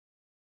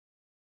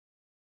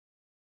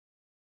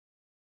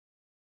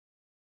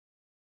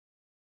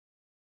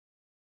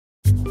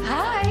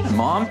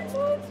Mom?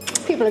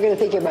 People are going to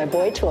think you're my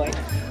boy toy.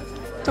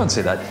 Don't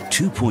say that.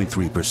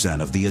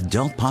 2.3% of the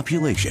adult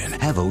population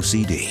have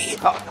OCD.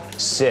 Oh,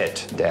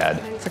 sit, Dad.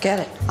 Forget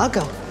it. I'll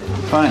go.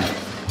 Fine.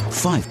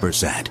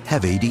 5%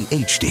 have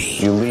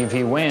ADHD. You leave,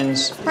 he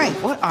wins. Right.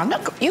 What? I'm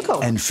not. You go.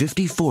 And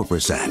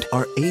 54%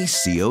 are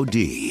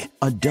ACOD,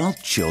 adult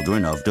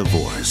children of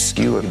divorce.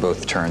 You have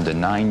both turned a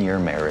 9-year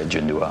marriage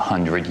into a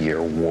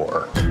 100-year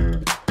war.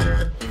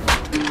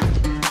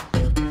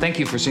 Thank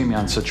you for seeing me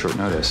on such short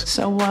notice.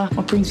 So,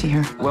 what brings you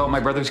here? Well, my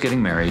brother's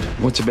getting married.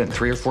 What's it been,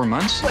 3 or 4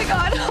 months? Oh my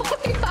God, oh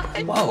my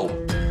God.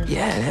 Whoa.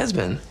 Yeah, it has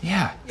been.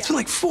 Yeah. It's been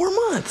like 4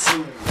 months.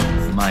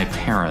 My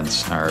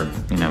parents are,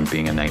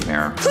 being a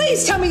nightmare.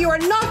 Please tell me you are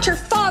not your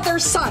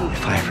father's son.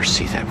 If I ever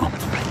see that woman,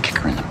 I'm gonna kick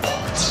her in the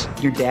balls.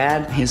 Your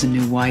dad has a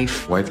new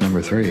wife. Wife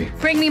number 3.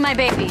 Bring me my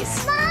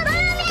babies. Mommy!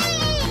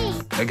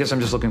 I guess I'm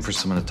just looking for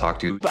someone to talk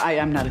to. But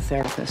I'm not a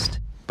therapist.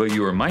 But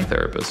you were my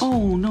therapist.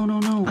 Oh,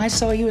 no. I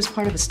saw you as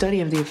part of a study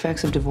of the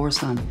effects of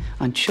divorce on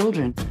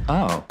children.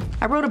 Oh.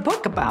 I wrote a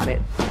book about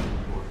it.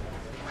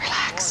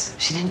 Relax.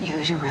 She didn't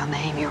use your real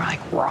name. You were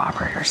like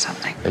Robert or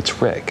something. It's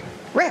Rick.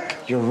 Rick.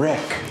 You're Rick.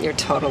 You're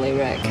totally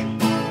Rick.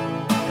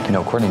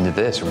 According to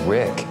this,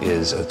 Rick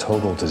is a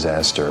total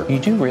disaster. You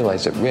do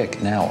realize that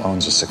Rick now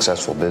owns a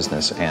successful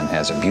business and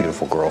has a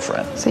beautiful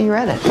girlfriend. So you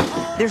read it.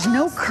 There's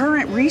no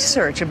current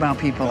research about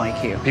people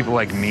like you. People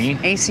like me?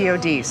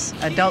 ACODs,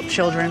 adult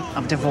children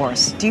of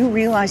divorce. Do you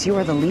realize you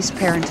are the least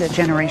parented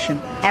generation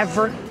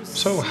ever?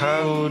 So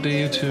how do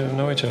you two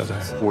know each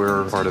other?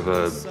 We're part of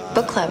a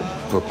Book club.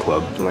 book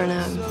club. We're in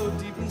a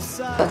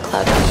book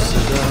club.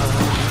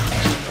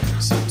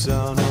 Sit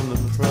down on the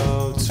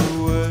proud.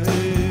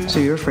 So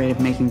you're afraid of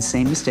making the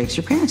same mistakes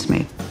your parents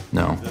made?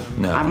 No.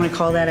 I'm going to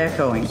call that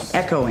echoing.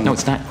 Echoing. No,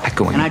 it's not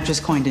echoing. And I've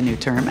just coined a new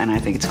term, and I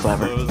think it's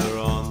clever. Do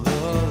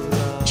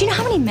you know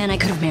how many men I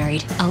could have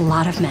married? A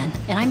lot of men.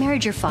 And I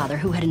married your father,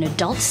 who had an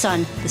adult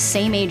son the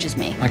same age as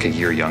me. Like a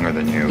year younger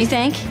than you. You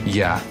think?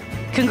 Yeah.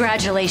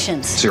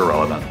 Congratulations. It's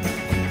irrelevant.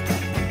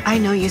 I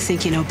know you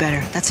think you know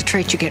better. That's a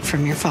trait you get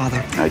from your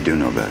father. I do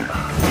know better.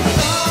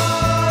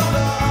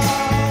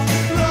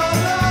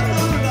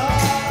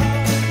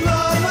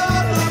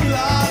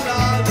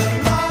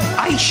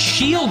 I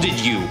shielded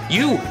you.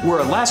 You were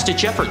a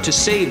last-ditch effort to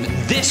save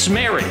this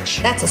marriage.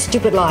 That's a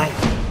stupid lie.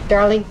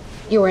 Darling,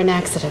 you were an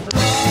accident.